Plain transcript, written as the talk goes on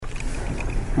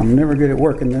I'm never good at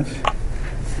working this,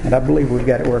 and I believe we've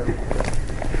got it working.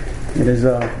 It is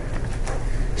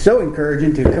so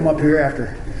encouraging to come up here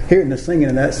after hearing the singing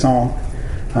of that song.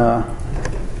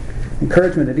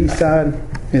 Encouragement at Eastside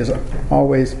is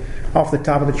always off the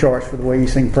top of the charts for the way you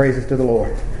sing praises to the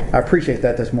Lord. I appreciate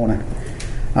that this morning.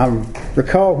 I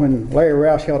recall when Larry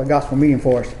Roush held a gospel meeting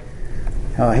for us.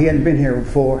 He hadn't been here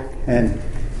before, and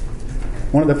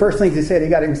one of the first things he said, he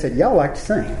got in and said, "Y'all like to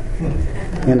sing."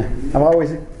 And I've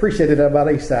always appreciated that about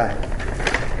Eastside.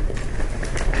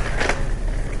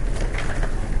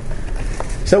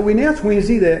 So we announced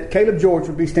Wednesday that Caleb George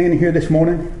would be standing here this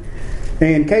morning,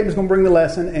 and Caleb's going to bring the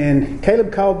lesson. And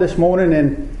Caleb called this morning,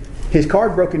 and his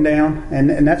card broken down,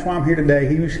 and that's why I'm here today.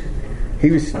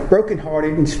 He was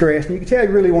brokenhearted and stressed, and you could tell he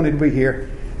really wanted to be here.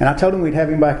 And I told him we'd have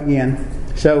him back again.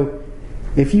 So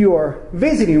if you are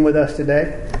visiting with us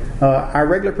today, our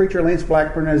regular preacher, Lance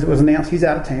Blackburn, as it was announced, he's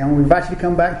out of town. We invite you to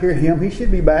come back, hear him. He should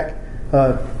be back,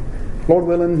 Lord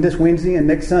willing, this Wednesday and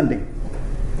next Sunday.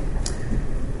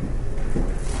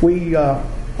 We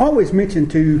always mention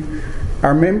to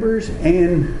our members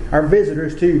and our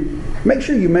visitors to make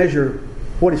sure you measure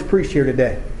what is preached here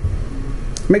today.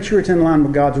 Make sure it's in line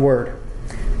with God's Word.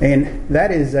 And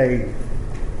that is a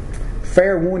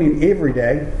fair warning every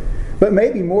day, but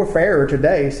maybe more fairer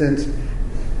today since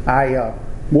I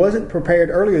wasn't prepared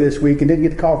earlier this week and didn't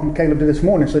get the call from Caleb to this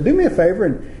morning. So do me a favor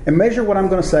and measure what I'm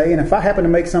going to say. And if I happen to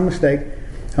make some mistake,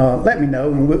 let me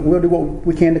know, and we'll do what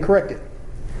we can to correct it.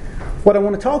 What I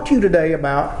want to talk to you today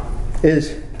about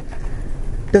is,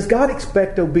 does God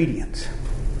expect obedience?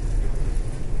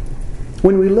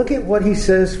 When we look at what He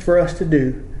says for us to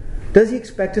do, does He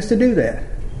expect us to do that?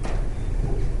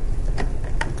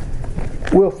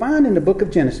 We'll find in the book of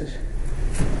Genesis,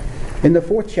 in the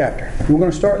 4th chapter. We're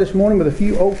going to start this morning with a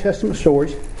few Old Testament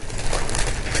stories.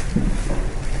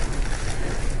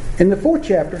 In the 4th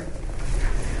chapter,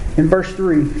 in verse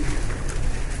 3,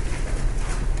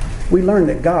 we learn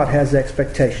that God has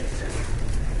expectations.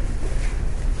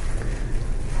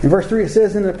 In verse 3 it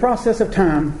says, "In the process of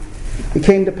time, it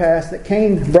came to pass that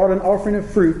Cain brought an offering of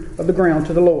fruit of the ground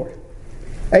to the Lord.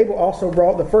 Abel also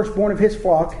brought the firstborn of his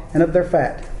flock and of their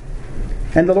fat.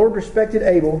 And the Lord respected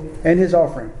Abel and his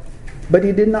offering, but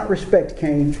He did not respect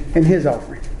Cain and his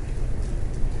offering.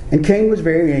 And Cain was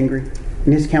very angry,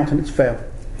 and his countenance fell.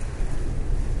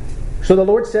 So the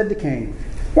Lord said to Cain,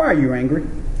 'Why are you angry?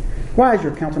 Why is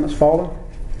your countenance fallen?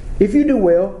 If you do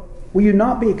well, will you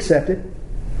not be accepted?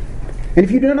 And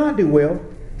if you do not do well,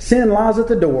 sin lies at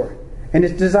the door, and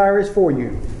its desire is for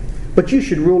you, but you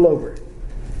should rule over it.'"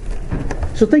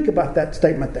 So think about that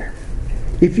statement there.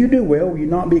 If you do well, will you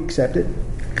not be accepted?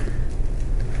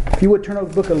 If you would turn over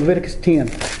the book of Leviticus 10.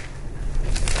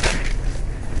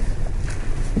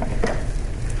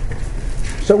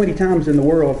 So many times in the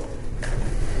world,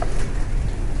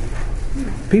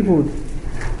 people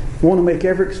want to make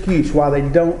every excuse why they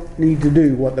don't need to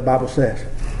do what the Bible says.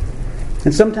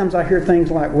 And sometimes I hear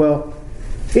things like, "Well,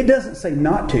 it doesn't say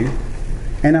not to."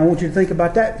 And I want you to think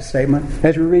about that statement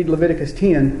as we read Leviticus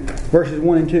 10, verses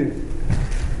 1 and 2.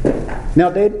 "Now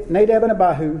Nadab and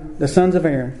Abihu, the sons of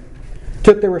Aaron,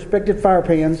 took their respective fire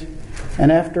pans,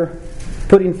 and after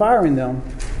putting fire in them,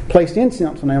 placed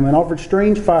incense on them, and offered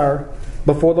strange fire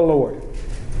before the Lord,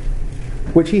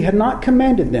 which He had not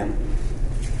commanded them.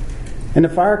 And the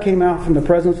fire came out from the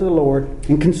presence of the Lord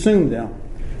and consumed them,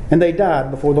 and they died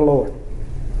before the Lord.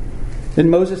 Then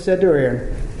Moses said to Aaron,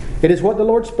 'It is what the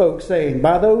Lord spoke, saying,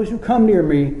 By those who come near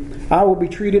me, I will be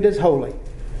treated as holy,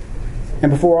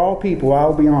 and before all people I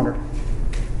will be honored.'"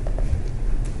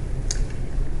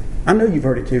 I know you've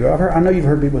heard it too. I know you've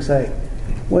heard people say,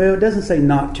 "Well, it doesn't say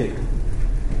not to."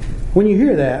 When you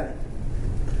hear that,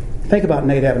 think about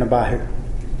Nadab and Abihu.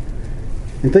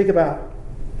 And think about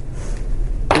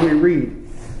when we read,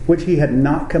 which He had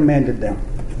not commanded them.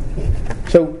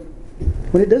 So,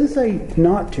 when it doesn't say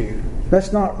not to,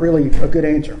 that's not really a good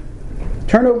answer.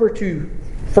 Turn over to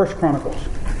 1 Chronicles.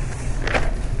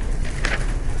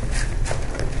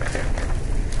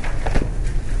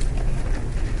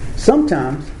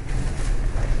 Sometimes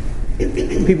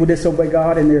people disobey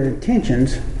God and their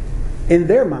intentions in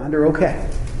their mind are okay.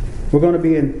 We're going to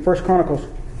be in 1 Chronicles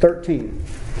 13.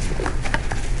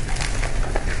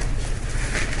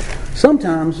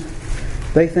 Sometimes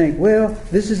they think, "Well,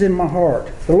 this is in my heart.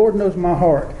 The Lord knows my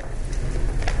heart."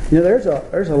 You know, there's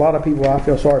a lot of people I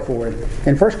feel sorry for.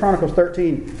 In 1 Chronicles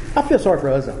 13, I feel sorry for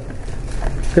Uzzah.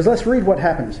 Because let's read what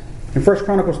happens. In 1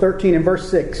 Chronicles 13 and verse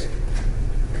 6.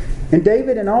 "And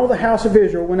David and all the house of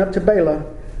Israel went up to Baalah,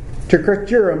 to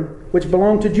Kirjathjearim, which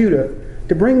belonged to Judah,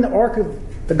 to bring the ark of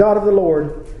the God of the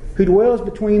Lord, who dwells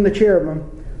between the cherubim,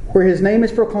 where His name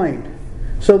is proclaimed.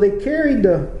 So they carried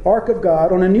the ark of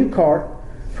God on a new cart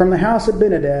from the house of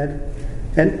Benadad,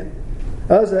 and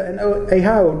Uzzah and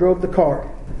Ahio drove the cart.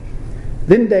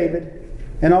 Then David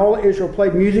and all Israel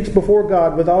played music before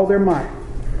God with all their might,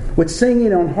 with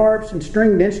singing on harps and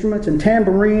stringed instruments and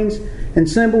tambourines and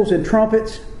cymbals and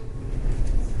trumpets.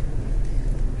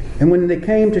 And when they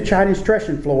came to Chidon's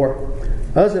threshing floor,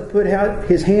 Uzzah put out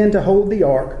his hand to hold the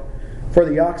ark, for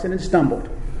the oxen had stumbled.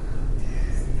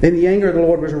 Then the anger of the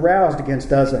Lord was aroused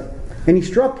against Uzzah, and he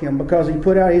struck him because he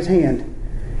put out his hand,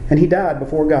 and he died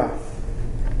before God.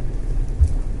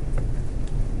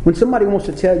 When somebody wants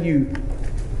to tell you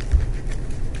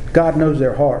God knows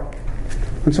their heart,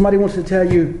 when somebody wants to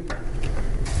tell you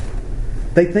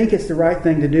they think it's the right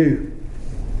thing to do,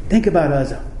 think about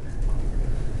Uzzah.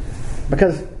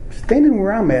 Because standing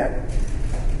where I'm at,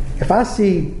 if I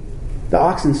see the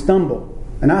oxen stumble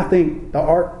and I think the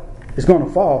ark is going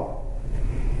to fall,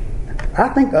 I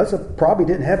think Uzzah probably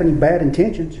didn't have any bad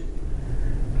intentions.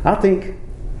 I think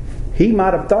he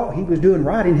might have thought he was doing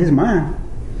right in his mind.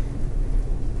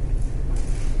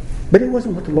 But it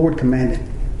wasn't what the Lord commanded.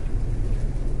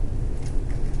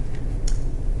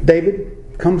 David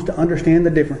comes to understand the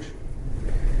difference.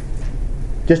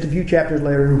 Just a few chapters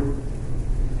later,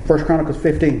 1 Chronicles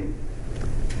 15.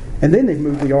 And then they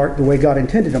moved the ark the way God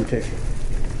intended them to.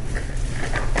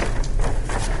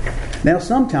 Now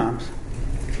sometimes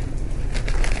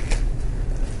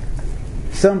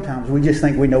we just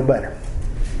think we know better.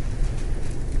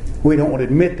 We don't want to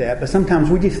admit that, but sometimes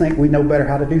we just think we know better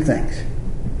how to do things.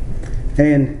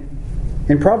 And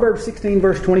in Proverbs 16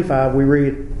 verse 25 we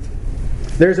read,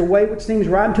 "There's a way which seems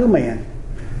right unto a man,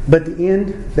 but the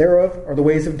end thereof are the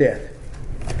ways of death."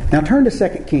 Now turn to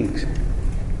 2 Kings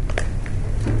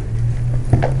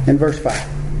in verse 5.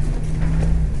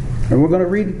 And we're going to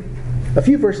read a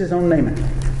few verses on Naaman.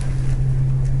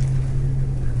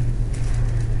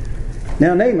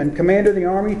 Now Naaman, commander of the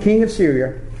army, king of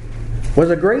Syria,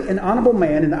 was a great and honorable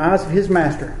man in the eyes of his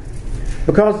master.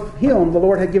 Because of him the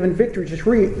Lord had given victory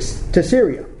to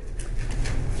Syria.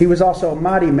 He was also a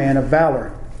mighty man of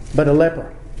valor, but a leper.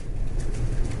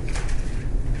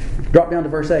 Drop down to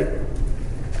verse 8.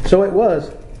 So it was,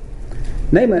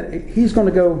 Naaman, he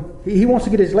wants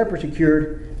to get his leprosy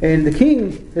cured, and the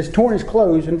king has torn his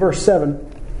clothes in verse 7.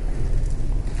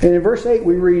 And in verse 8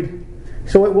 we read,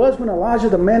 "So it was when Elijah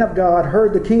the man of God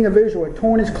heard the king of Israel had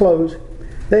torn his clothes,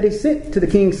 that he sent to the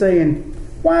king saying,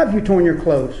 'Why have you torn your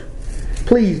clothes?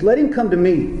 Please let him come to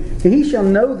me, and he shall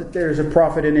know that there is a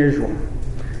prophet in Israel.'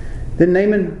 Then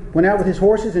Naaman went out with his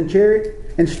horses and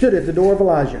chariot and stood at the door of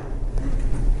Elijah.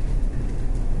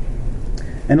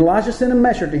 And Elijah sent a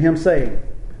messenger to him, saying,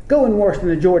 'Go and wash in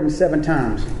the Jordan 7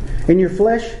 times, and your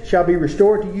flesh shall be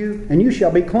restored to you, and you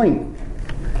shall be clean.'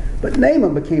 But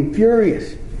Naaman became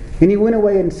furious, and he went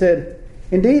away and said,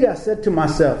 'Indeed, I said to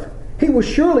myself, he will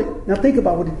surely..." Now think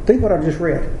what I just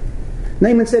read.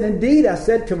 Naaman said, "Indeed, I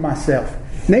said to myself."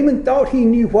 Naaman thought he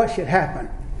knew what should happen.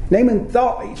 Naaman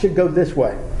thought it should go this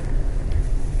way.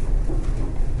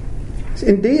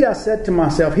 "Indeed, I said to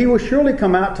myself, he will surely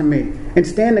come out to me and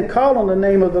stand and call on the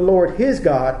name of the Lord his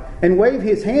God and wave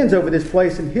his hands over this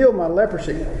place and heal my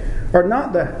leprosy. Are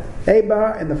not the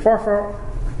Abah and the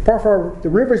Pharpar, the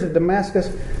rivers of Damascus,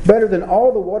 better than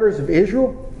all the waters of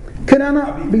Israel? Could I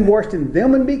not be washed in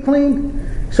them and be clean?"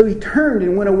 So he turned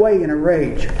and went away in a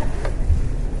rage.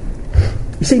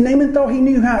 You see, Naaman thought he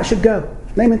knew how it should go.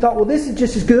 Naaman thought, well, this is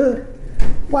just as good.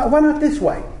 Why not this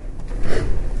way?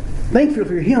 Thankfully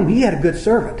for him, he had a good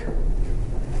servant.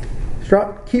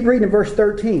 Keep reading in verse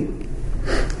 13.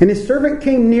 "And his servant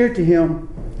came near to him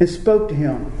and spoke to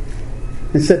him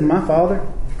and said, 'My father,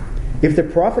 if the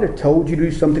prophet had told you to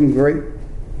do something great,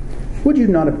 would you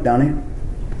not have done it?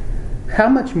 How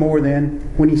much more then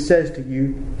when he says to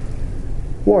you,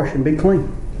 wash and be clean?'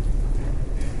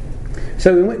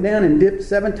 So he went down and dipped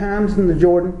 7 times in the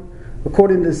Jordan,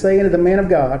 according to the saying of the man of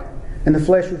God, and the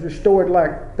flesh was restored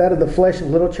like that of the flesh of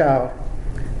a little child,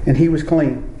 and he was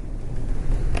clean."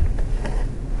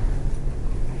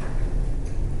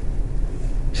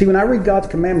 See, when I read God's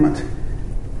commandments,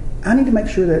 I need to make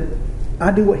sure that I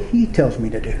do what he tells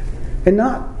me to do, and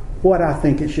not what I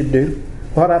think it should do,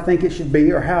 what I think it should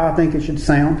be, or how I think it should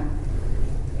sound.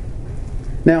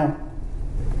 Now,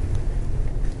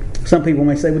 some people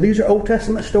may say, well, these are Old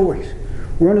Testament stories.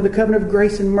 We're under the covenant of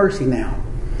grace and mercy now.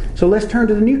 So let's turn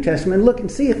to the New Testament and look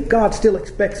and see if God still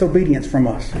expects obedience from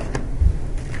us.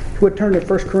 We'll turn to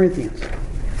 1 Corinthians.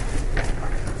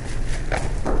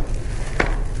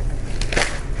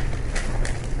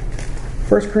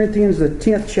 1 Corinthians, the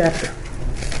 10th chapter.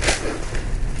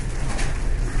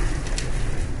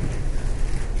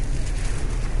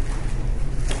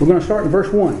 We're going to start in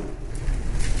verse 1.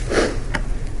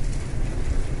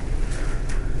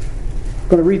 I'm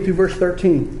going to read through verse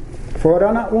 13. For I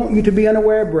do not want you to be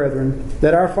unaware, brethren,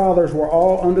 that our fathers were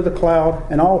all under the cloud,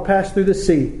 and all passed through the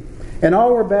sea, and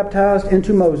all were baptized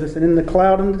into Moses, and in the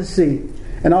cloud and the sea,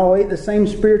 and all ate the same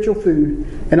spiritual food,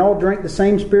 and all drank the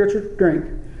same spiritual drink,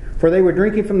 for they were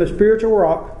drinking from the spiritual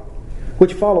rock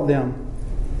which followed them,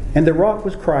 and the rock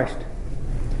was Christ.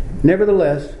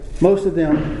 Nevertheless, most of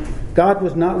them God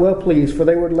was not well pleased, for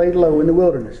they were laid low in the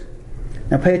wilderness.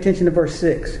 Now pay attention to verse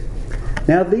 6.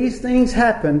 Now these things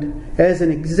happened as an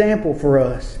example for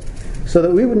us, so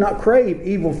that we would not crave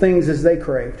evil things as they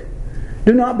craved.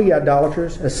 Do not be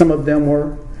idolaters, as some of them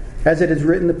were. As it is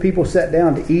written, the people sat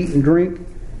down to eat and drink,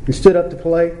 and stood up to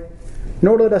play.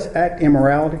 Nor let us act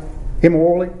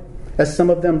immorally, as some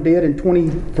of them did, and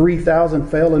 23,000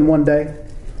 fell in one day.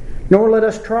 Nor let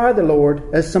us try the Lord,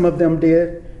 as some of them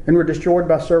did, and were destroyed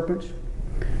by serpents.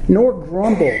 Nor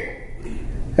grumble,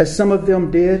 as some of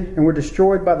them did, and were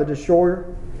destroyed by the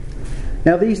destroyer.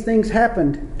 Now these things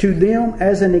happened to them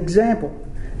as an example.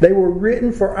 They were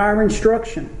written for our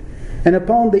instruction, and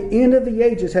upon the end of the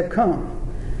ages have come.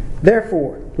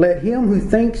 Therefore, let him who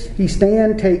thinks he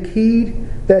stand take heed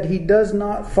that he does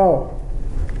not fall.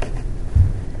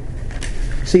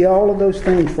 See, all of those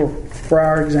things for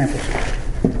our examples.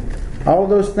 All of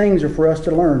those things are for us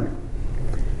to learn.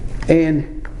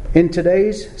 And in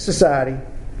today's society,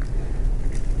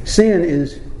 sin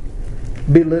is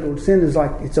belittled. Sin is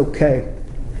like it's okay.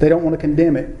 They don't want to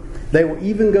condemn it. They will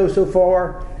even go so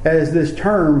far as this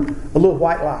term, a little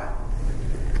white lie.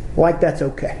 Like that's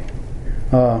okay.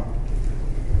 And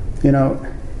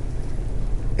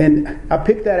I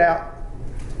picked that out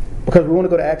because we want to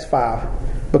go to Acts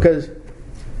 5. Because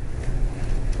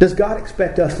does God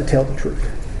expect us to tell the truth?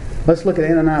 Let's look at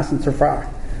Ananias and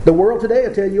Sapphira. The world today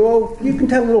will tell you, oh, you can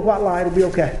tell a little white lie, it'll be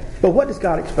okay. But what does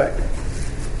God expect?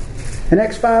 In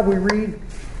Acts 5 we read,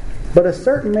 but a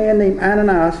certain man named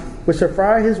Ananias, with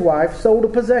Sapphira his wife, sold a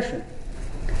possession.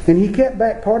 And he kept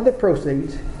back part of the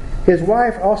proceeds. His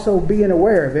wife, also being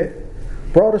aware of it,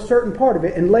 brought a certain part of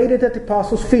it and laid it at the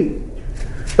apostles' feet.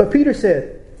 But Peter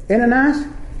said, Ananias,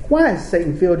 why has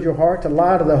Satan filled your heart to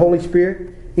lie to the Holy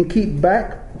Spirit and keep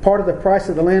back part of the price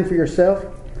of the land for yourself?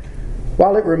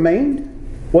 While it remained,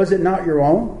 was it not your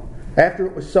own? After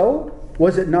it was sold,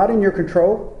 was it not in your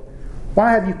control?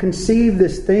 Why have you conceived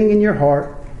this thing in your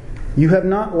heart? You have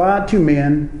not lied to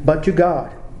men, but to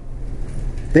God.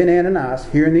 Then Ananias,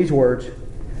 hearing these words,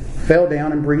 fell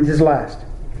down and breathed his last.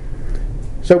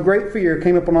 So great fear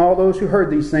came upon all those who heard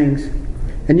these things.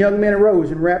 And young men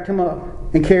arose and wrapped him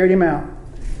up and carried him out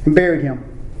and buried him.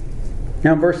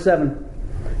 Now in verse 7.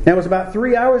 Now it was about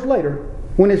 3 hours later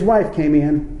when his wife came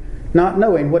in, not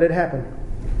knowing what had happened.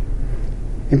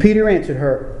 And Peter answered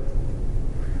her,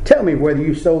 tell me whether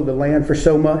you sold the land for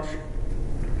so much.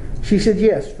 She said,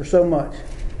 yes, for so much.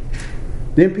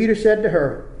 Then Peter said to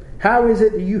her, how is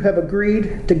it that you have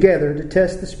agreed together to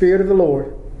test the Spirit of the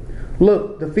Lord?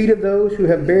 Look, the feet of those who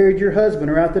have buried your husband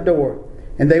are out the door,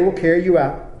 and they will carry you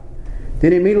out.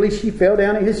 Then immediately she fell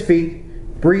down at his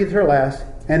feet, breathed her last,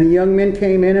 and the young men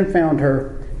came in and found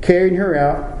her, carrying her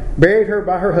out, buried her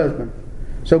by her husband.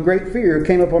 So great fear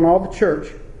came upon all the church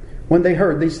when they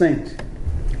heard these things.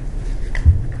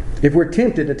 If we're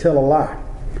tempted to tell a lie,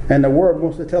 and the world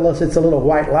wants to tell us it's a little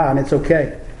white lie and it's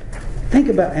okay, think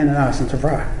about Ananias and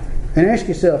Sapphira and ask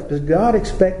yourself, does God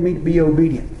expect me to be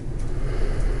obedient?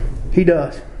 He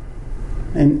does.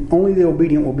 And only the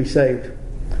obedient will be saved.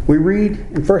 We read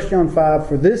in 1 John 5,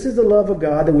 for this is the love of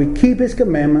God, that we keep His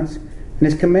commandments, and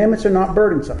His commandments are not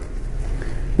burdensome.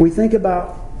 We think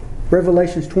about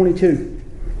Revelations 22.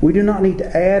 We do not need to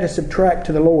add or subtract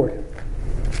to the Lord,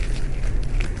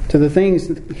 to the things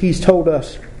that He's told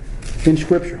us in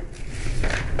Scripture.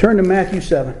 Turn to Matthew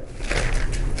 7.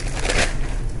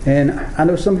 And I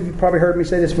know some of you probably heard me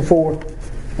say this before.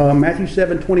 Matthew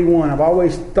 7:21. I've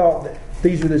always thought that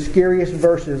these are the scariest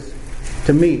verses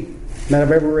to me that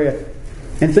I've ever read.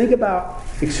 And think about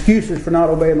excuses for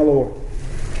not obeying the Lord.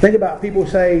 Think about people who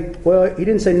say, well, He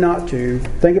didn't say not to.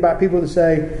 Think about people that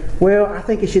say, well, I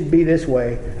think it should be this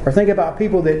way. Or think about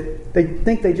people that they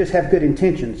think they just have good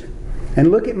intentions. And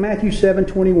look at Matthew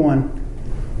 7:21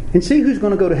 and see who's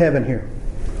going to go to heaven here.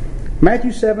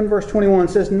 Matthew 7 verse 21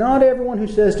 says, not everyone who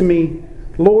says to me,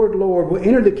 Lord, Lord, will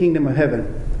enter the kingdom of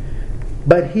heaven,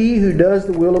 but he who does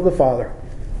the will of the Father.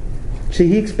 See,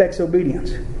 He expects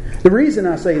obedience. The reason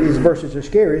I say these verses are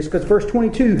scary is because verse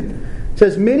 22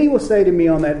 says, many will say to me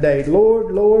on that day,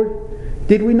 Lord, Lord,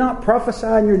 did we not prophesy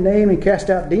in your name and cast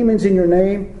out demons in your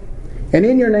name, and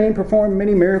in your name perform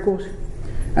many miracles?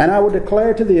 And I will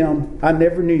declare to them, I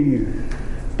never knew you.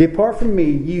 Depart from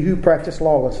me, ye who practice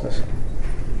lawlessness.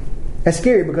 That's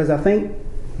scary because I think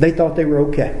they thought they were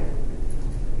okay.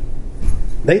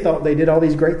 They thought they did all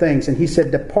these great things. And he said,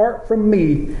 depart from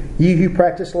me, ye who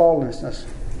practice lawlessness.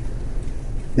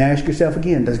 Now ask yourself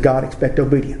again, does God expect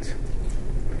obedience?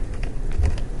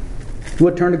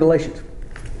 We'll turn to Galatians.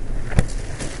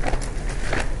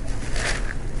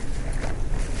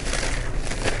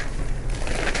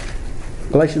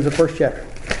 Galatians, the first chapter.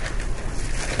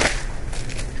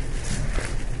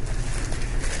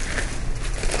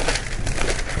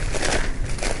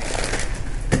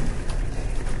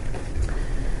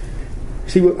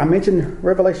 See, I mentioned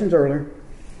Revelations earlier.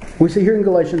 We see here in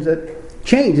Galatians that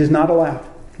change is not allowed.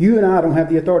 You and I don't have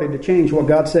the authority to change what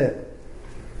God said.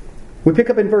 We pick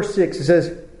up in verse 6. It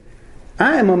says,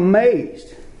 I am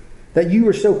amazed that you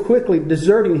are so quickly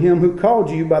deserting him who called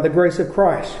you by the grace of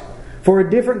Christ for a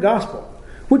different gospel,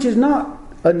 which is not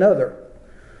another.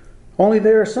 Only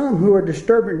there are some who are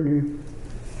disturbing you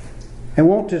and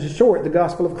want to distort the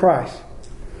gospel of Christ.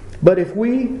 But if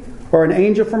we or an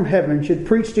angel from heaven should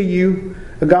preach to you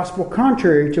a gospel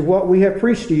contrary to what we have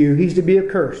preached to you, he's to be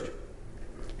accursed.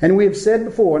 And we have said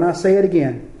before, and I say it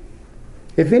again,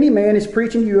 if any man is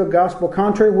preaching you a gospel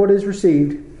contrary to what is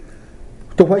received,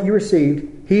 to what you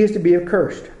received, he is to be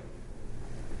accursed.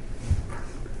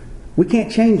 We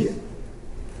can't change it.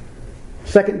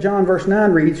 2 John verse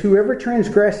 9 reads, whoever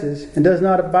transgresses and does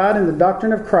not abide in the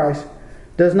doctrine of Christ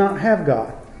does not have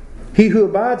God. He who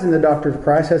abides in the doctrine of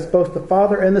Christ has both the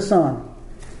Father and the Son.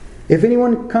 If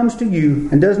anyone comes to you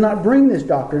and does not bring this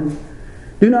doctrine,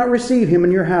 do not receive him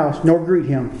in your house, nor greet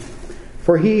him.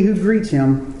 For he who greets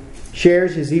him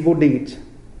shares his evil deeds.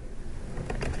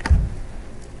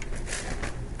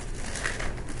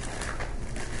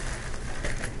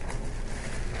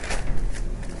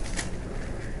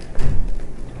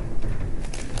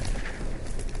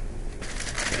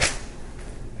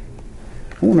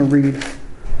 I want to read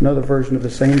another version of the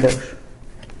same verse.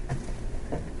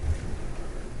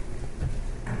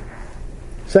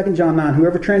 2 John 9,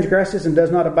 whoever transgresses and does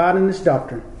not abide in this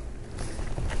doctrine,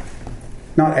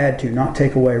 not add to, not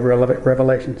take away,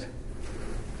 Revelations.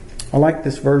 I like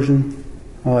this version.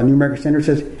 New American Standard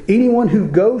says, anyone who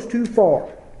goes too far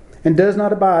and does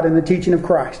not abide in the teaching of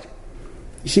Christ.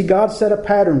 You see, God set a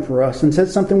pattern for us and said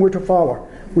something we're to follow.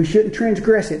 We shouldn't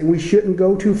transgress it and we shouldn't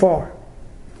go too far.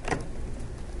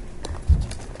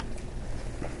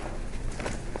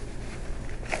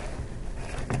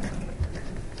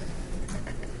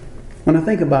 When I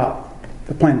think about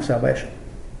the plan of salvation,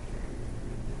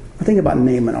 I think about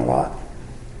Naaman a lot.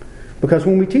 Because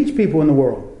when we teach people in the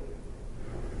world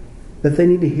that they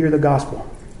need to hear the gospel,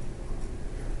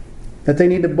 that they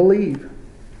need to believe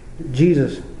that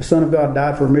Jesus, the Son of God,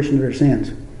 died for remission of their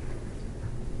sins,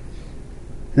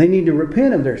 they need to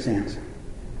repent of their sins.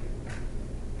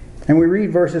 And we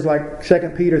read verses like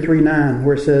 2 Peter 3:9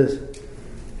 where it says,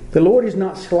 the Lord is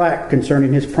not slack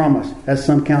concerning his promise, as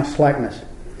some count slackness,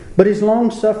 but is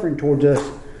long-suffering towards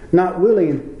us, not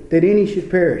willing that any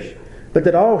should perish, but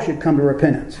that all should come to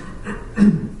repentance.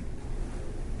 When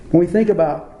we think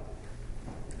about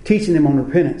teaching them on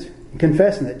repentance, and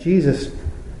confessing that Jesus,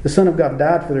 the Son of God,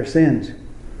 died for their sins,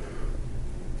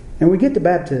 and we get to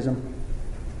baptism,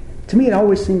 to me it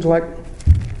always seems like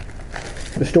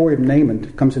the story of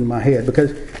Naaman comes into my head,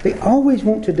 because they always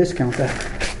want to discount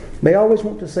that. They always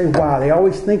want to say why. They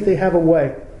always think they have a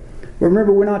way.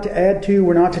 Remember, we're not to add to,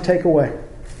 we're not to take away.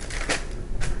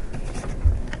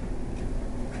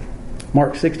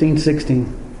 Mark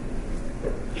 16:16.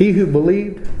 He who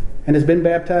believed and has been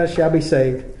baptized shall be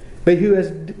saved, but he who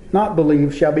has not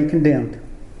believed shall be condemned.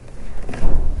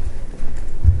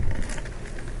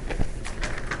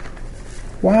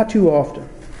 Why too often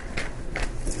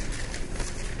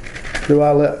do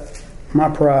I let my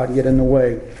pride get in the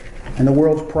way and the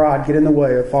world's pride get in the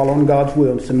way of following God's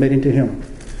will and submitting to Him?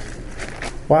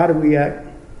 Why do we act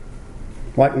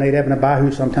like Nadab and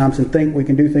Abihu sometimes and think we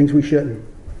can do things we shouldn't?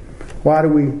 Why do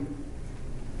we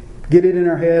get it in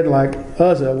our head like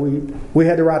Uzzah, we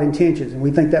had the right intentions and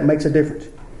we think that makes a difference?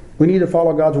 We need to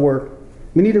follow God's word.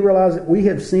 We need to realize that we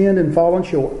have sinned and fallen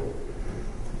short.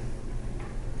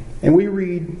 And we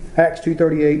read Acts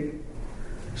 2:38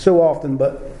 so often,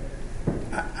 but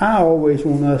I always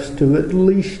want us to at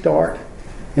least start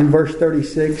in verse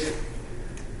 36,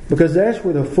 because that's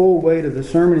where the full weight of the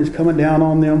sermon is coming down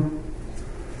on them.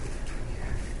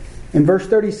 In verse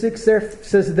 36 there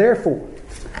says, therefore,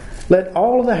 let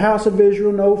all of the house of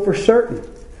Israel know for certain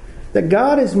that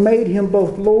God has made him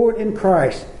both Lord and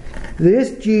Christ,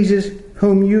 this Jesus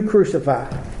whom you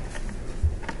crucified.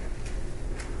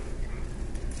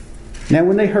 Now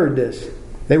when they heard this,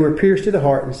 they were pierced to the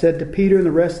heart and said to Peter and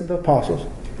the rest of the apostles,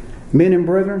 Men and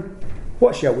brethren,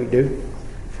 what shall we do?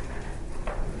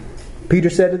 Peter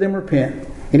said to them, Repent,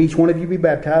 and each one of you be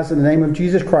baptized in the name of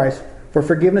Jesus Christ for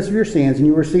forgiveness of your sins, and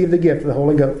you will receive the gift of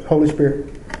the Holy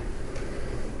Spirit.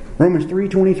 Romans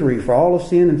 3:23, For all have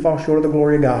sinned and fall short of the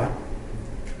glory of God.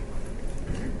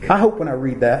 I hope when I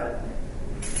read that,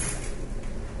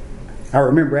 I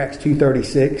remember Acts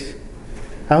 2:36.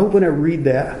 I hope when I read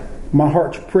that, my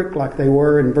heart's pricked like they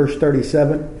were in verse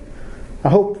 37.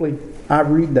 Hopefully I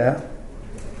read that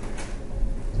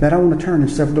I want to turn and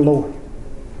serve the Lord.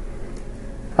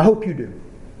 I hope you do.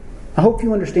 I hope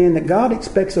you understand that God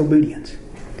expects obedience.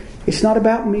 It's not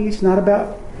about me. It's not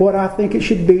about what I think it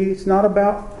should be. It's not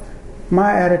about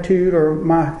my attitude or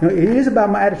it is about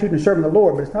my attitude in serving the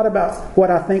Lord, but it's not about what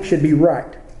I think should be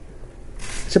right.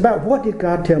 It's about what did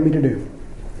God tell me to do.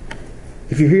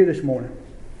 If you're here this morning,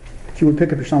 if you would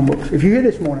pick up your songbooks. If you're here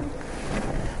this morning,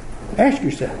 ask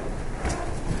yourself,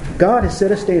 God has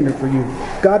set a standard for you.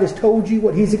 God has told you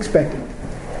what He's expecting.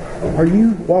 Are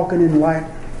you walking in light?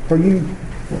 Are you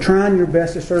trying your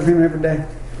best to serve Him every day?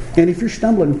 And if you're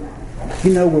stumbling,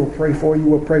 we'll pray for you.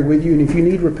 We'll pray with you. And if you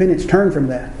need repentance, turn from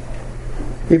that.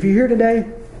 If you're here today,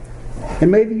 and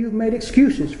maybe you've made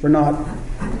excuses for not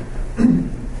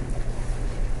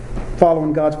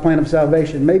following God's plan of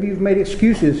salvation. Maybe you've made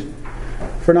excuses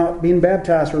for not being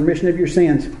baptized for remission of your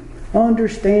sins.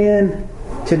 Understand,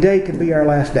 today could be our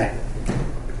last day.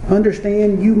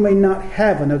 Understand, you may not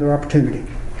have another opportunity.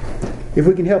 If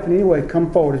we can help in any way,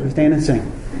 come forward as we stand and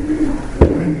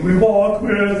sing. We walk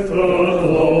with the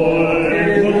Lord.